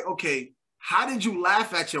it's like, okay, how did you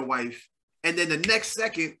laugh at your wife? And then the next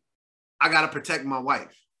second, I got to protect my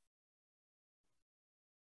wife.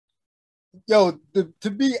 Yo,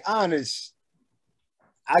 to be honest,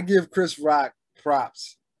 I give Chris Rock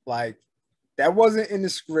props. Like, that wasn't in the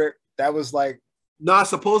script. That was like, no,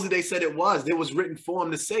 supposedly they said it was. There was written for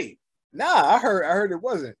him to say. Nah, I heard it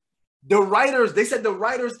wasn't. The writers, they said the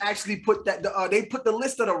writers actually put that. They put the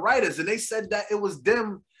list of the writers, and they said that it was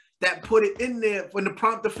them that put it in there when the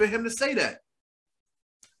prompter for him to say that.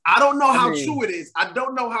 I don't know how true it is. I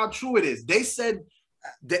don't know how true it is. They said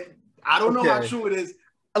that. I don't know how true it is.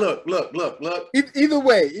 Look. Either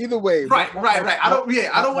way. Right. I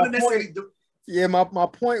don't want to necessarily do. Yeah, my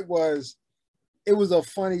point was, it was a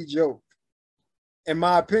funny joke, in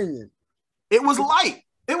my opinion. It was light.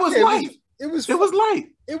 It was light. It was light.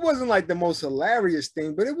 It wasn't like the most hilarious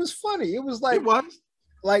thing, but it was funny. It was like, it was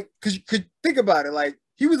like, because you could think about it, like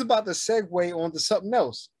he was about to segue onto something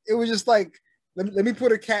else. It was just like, let me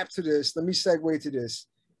put a cap to this. Let me segue to this.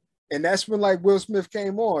 And that's when like Will Smith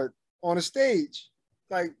came on the stage.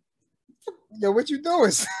 Like, yo, what you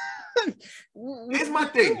doing? Here's my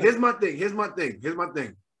thing.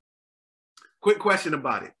 Quick question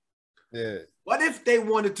about it. Yeah. What if they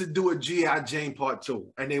wanted to do a G.I. Jane Part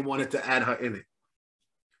 2 and they wanted to add her in it?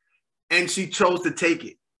 And she chose to take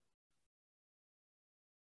it.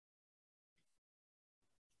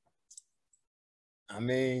 I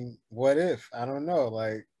mean, what if? I don't know.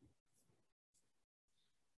 Like,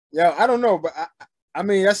 yeah, I don't know, but I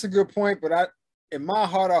mean, that's a good point. But in my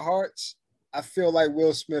heart of hearts, I feel like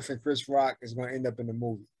Will Smith and Chris Rock is going to end up in the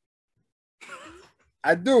movie.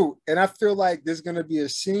 I do, and I feel like there's going to be a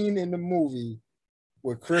scene in the movie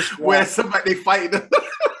where Chris Rock, where somebody fighting.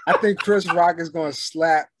 I think Chris Rock is going to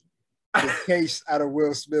slap the case out of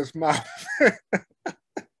Will Smith's mouth.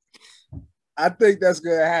 I think that's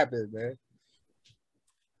going to happen, man.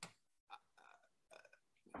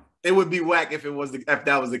 It would be whack if that was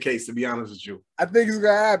the case, to be honest with you. I think it's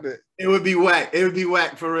gonna happen. It would be whack. It would be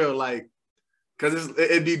whack for real, like, because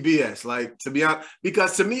it'd be BS. Like, to be honest,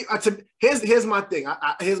 because to me, here's my thing.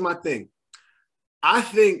 Here's my thing. I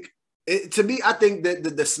think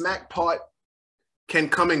that the smack part can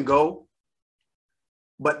come and go,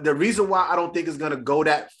 but the reason why I don't think it's gonna go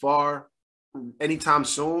that far anytime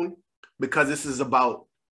soon, because this is about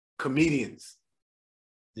comedians.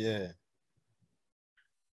 Yeah.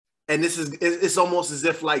 And it's almost as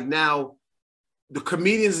if like now the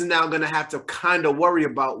comedians are now going to have to kind of worry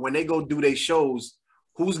about when they go do their shows,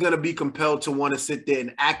 who's going to be compelled to want to sit there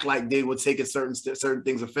and act like they would take certain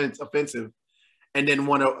things offensive and then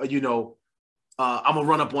want to, I'm going to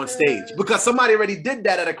run up on stage. Because somebody already did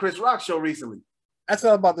that at a Chris Rock show recently. That's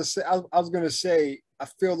what I was about to say. I was going to say, I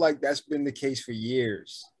feel like that's been the case for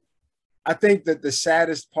years. I think that the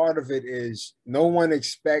saddest part of it is no one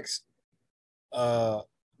expects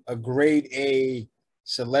a grade A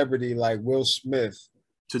celebrity like Will Smith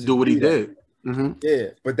to do what he did. Mm-hmm. Yeah,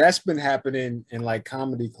 but that's been happening in like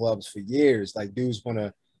comedy clubs for years. Like dudes want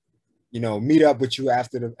to, meet up with you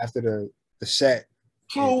after the set.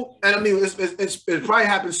 True, and I mean it's probably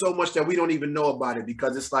happened so much that we don't even know about it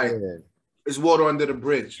because it's like it's water under the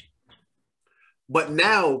bridge. But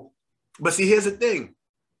see, here's the thing.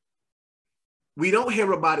 we don't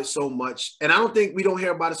hear about it so much. And I don't think we don't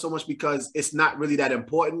hear about it so much because it's not really that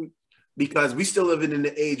important, because we still living in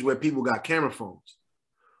the age where people got camera phones.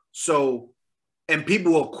 So, and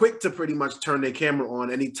people are quick to pretty much turn their camera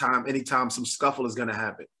on anytime some scuffle is going to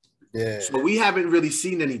happen. Yeah. So we haven't really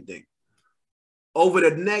seen anything. Over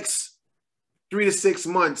the next 3 to 6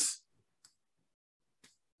 months,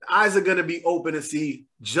 eyes are going to be open to see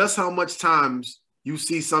just how much times you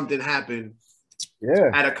see something happen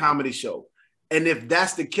at a comedy show. And if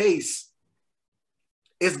that's the case,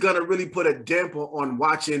 it's going to really put a damper on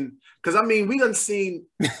watching. Because, I mean, we done seen...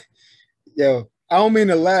 Yo, I don't mean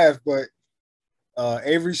to laugh, but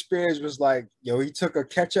Avery Spears was like, yo, he took a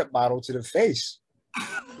ketchup bottle to the face.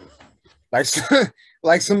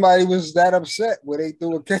 Like somebody was that upset where they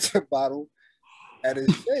threw a ketchup bottle at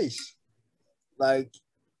his face. Like,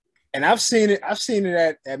 and I've seen it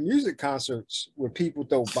at music concerts where people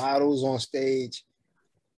throw bottles on stage.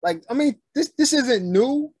 Like, I mean, this isn't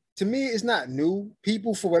new. To me, it's not new.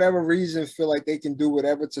 People, for whatever reason, feel like they can do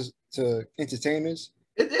whatever to entertainers.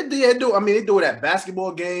 They do. I mean, they do it at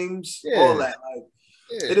basketball games, all that. Like,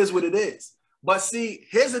 it is what it is. But see,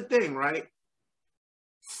 here's the thing, right?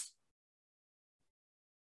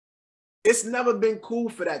 It's never been cool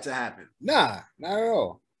for that to happen. Nah, not at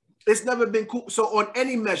all. It's never been cool. So on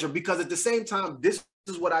any measure, because at the same time, this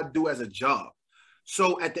is what I do as a job.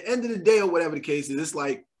 So at the end of the day, or whatever the case is, it's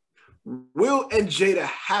like Will and Jada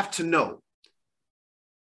have to know,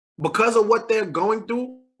 because of what they're going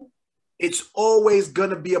through, it's always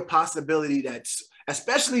gonna be a possibility that's,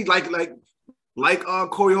 especially like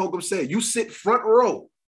Corey Holcomb said, you sit front row.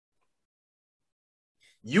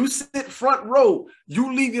 You sit front row.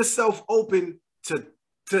 You leave yourself open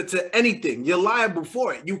to anything. You're liable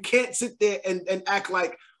for it. You can't sit there and act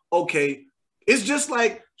like, okay, it's just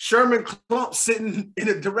like Sherman Klump sitting in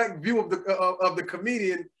a direct view of the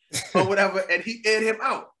comedian or whatever, and he aired him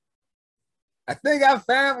out. I think I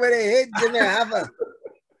found where they hit Jimmy Hoffa.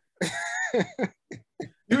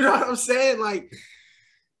 You know what I'm saying? Like,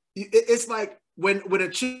 it's like when a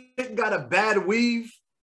chick got a bad weave,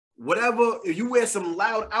 whatever, if you wear some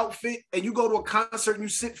loud outfit and you go to a concert and you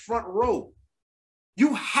sit front row,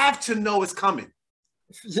 you have to know it's coming.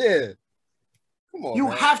 Yeah. Come on. You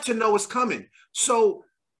man. have to know it's coming. So,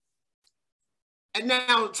 and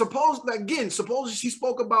now suppose she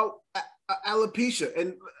spoke about alopecia,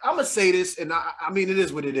 and I'm gonna say this, and I mean, it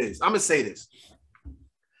is what it is. I'm gonna say this.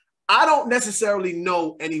 I don't necessarily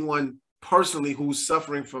know anyone personally who's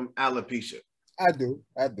suffering from alopecia. I do.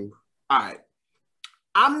 All right.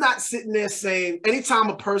 I'm not sitting there saying anytime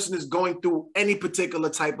a person is going through any particular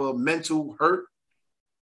type of mental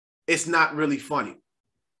it's not really funny.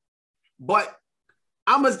 But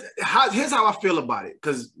here's how I feel about it,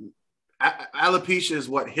 because alopecia is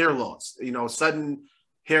what? Hair loss, sudden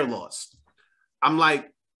hair loss. I'm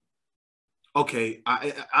like, okay,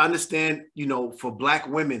 I understand, for Black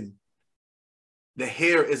women, the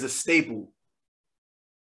hair is a staple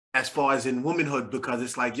as far as in womanhood, because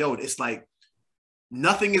it's like, it's like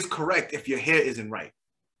nothing is correct if your hair isn't right.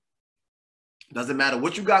 Doesn't matter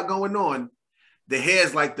what you got going on. The hair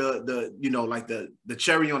is like the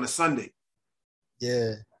cherry on a sundae.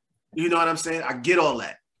 Yeah. You know what I'm saying? I get all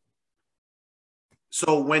that.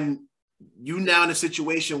 So when you now in a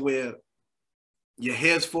situation where your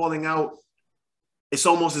hair's falling out, it's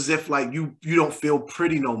almost as if like you don't feel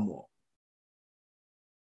pretty no more.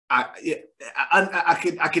 I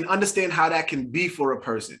can understand how that can be for a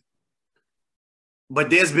person. But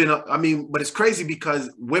there's been but it's crazy because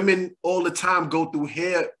women all the time go through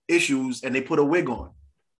hair issues and they put a wig on.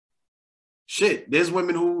 Shit, there's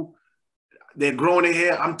women who they're growing their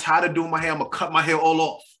hair. I'm tired of doing my hair. I'm gonna cut my hair all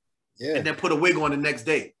off. Yeah. And then put a wig on the next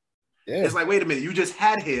day. Yeah. It's like, wait a minute, you just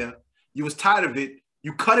had hair, you was tired of it,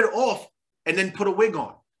 you cut it off and then put a wig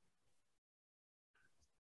on.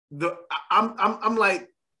 I'm like,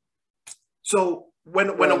 so when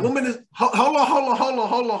a woman is hold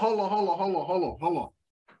on.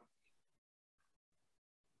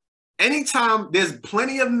 Anytime there's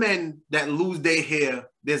plenty of men that lose their hair,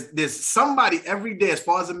 there's somebody every day as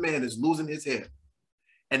far as a man is losing his hair.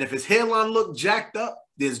 And if his hairline look jacked up,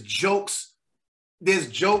 there's jokes because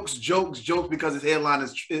his hairline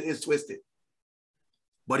is twisted.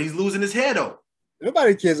 But he's losing his hair though.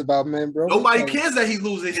 Nobody cares about men, bro. Nobody cares that he's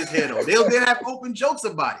losing his hair though. They'll have open jokes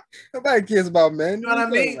about it. Nobody cares about men. You know what I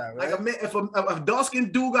mean? About, right? Like a man, if a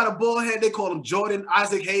dark-skinned dude got a bald head, they call him Jordan,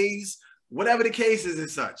 Isaac Hayes, whatever the case is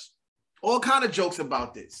and such. All kind of jokes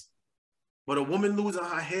about this. But a woman losing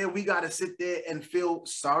her hair, we gotta sit there and feel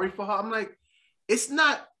sorry for her. I'm like, it's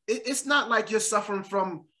not like you're suffering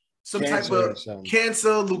from some type of cancer,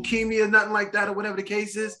 leukemia, nothing like that, or whatever the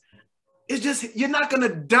case is. It's just, you're not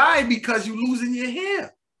gonna die because you're losing your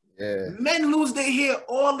hair. Yeah. Men lose their hair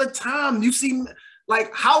all the time. You see,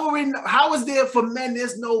 like, how is there for men?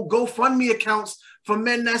 There's no GoFundMe accounts for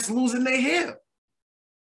men that's losing their hair.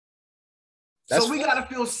 So we gotta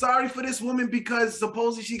feel sorry for this woman because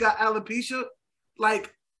supposedly she got alopecia.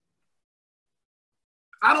 Like,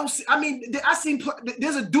 I don't see. I mean, I seen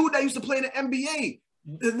there's a dude that used to play in the NBA.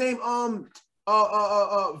 His name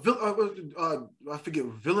I forget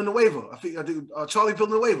Villanueva. I think Charlie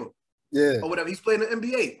Villanueva. Yeah. Or whatever. He's playing in the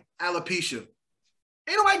NBA. Alopecia.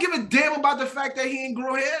 Ain't nobody give a damn about the fact that he ain't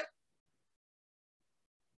grow hair.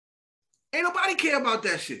 Ain't nobody care about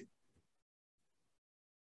that shit.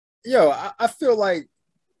 Yo, I feel like,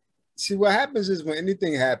 see, what happens is when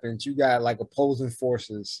anything happens, you got like opposing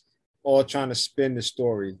forces all trying to spin the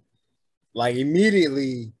story. Like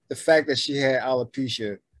immediately, the fact that she had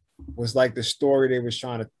alopecia was like the story they was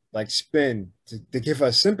trying to like spin to give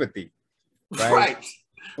her sympathy. Right.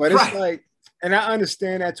 But it's like, and I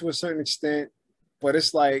understand that to a certain extent, but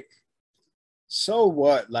it's like, so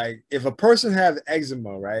what? Like if a person has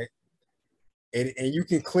eczema, right? And you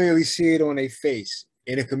can clearly see it on their face,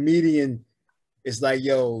 and a comedian is like,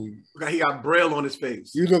 yo, he got braille on his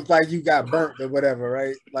face. You look like you got burnt or whatever,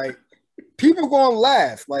 right? Like people gonna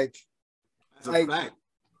laugh. Like, that's a fact.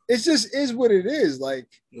 It just is what it is. Like,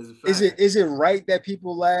 is it right that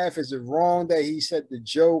people laugh? Is it wrong that he said the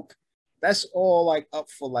joke? That's all like up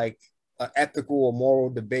for like an ethical or moral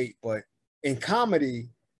debate. But in comedy,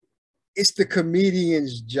 it's the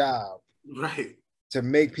comedian's job, right, to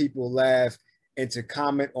make people laugh and to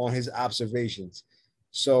comment on his observations.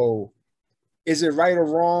 So is it right or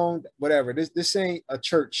wrong? Whatever. This ain't a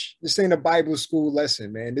church. This ain't a Bible school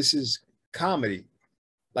lesson, man. This is comedy.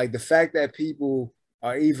 Like the fact that people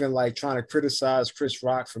are even like trying to criticize Chris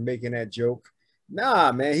Rock for making that joke.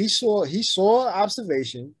 Nah, man, he saw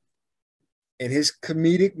observation and his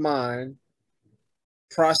comedic mind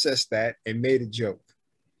processed that and made a joke.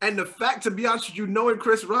 And the fact, to be honest with you, knowing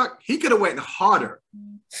Chris Rock, he could have went harder.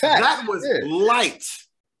 Fact. That was light.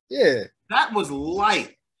 Yeah. That was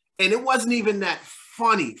light. And it wasn't even that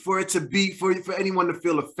funny for it to be, for anyone to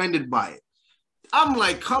feel offended by it. I'm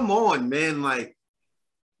like, come on, man. Like,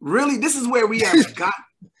 really? This is where we have gotten.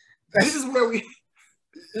 This is where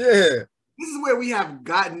we have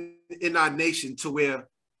gotten in our nation to where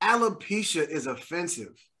alopecia is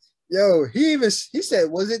offensive. Yo, he said,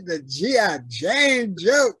 was it the G.I. Jane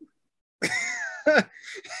joke?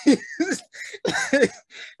 It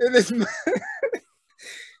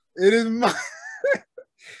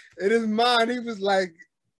is mine. He was like,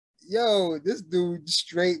 yo, this dude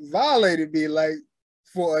straight violated me, like,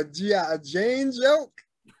 for a G.I. Jane joke.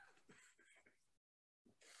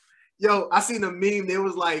 Yo, I seen a meme. It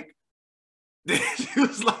was like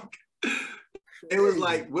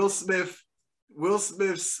Will Smith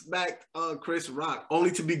smacked Chris Rock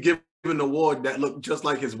only to be given an award that looked just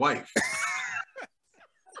like his wife.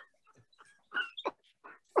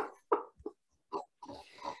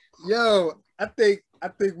 Yo, I think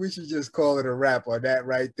we should just call it a wrap on that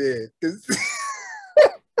right there.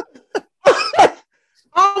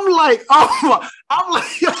 I'm like,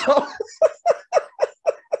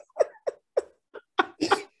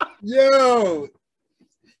 yo.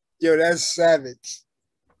 Yo, that's savage.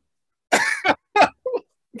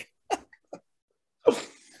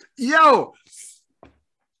 Yo,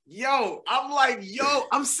 I'm like, yo,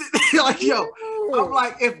 I'm sitting there like, yo, I'm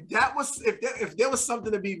like, if there was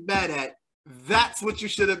something to be mad at, that's what you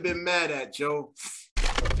should have been mad at, Joe.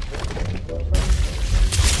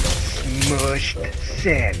 Smushed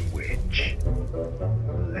sandwich.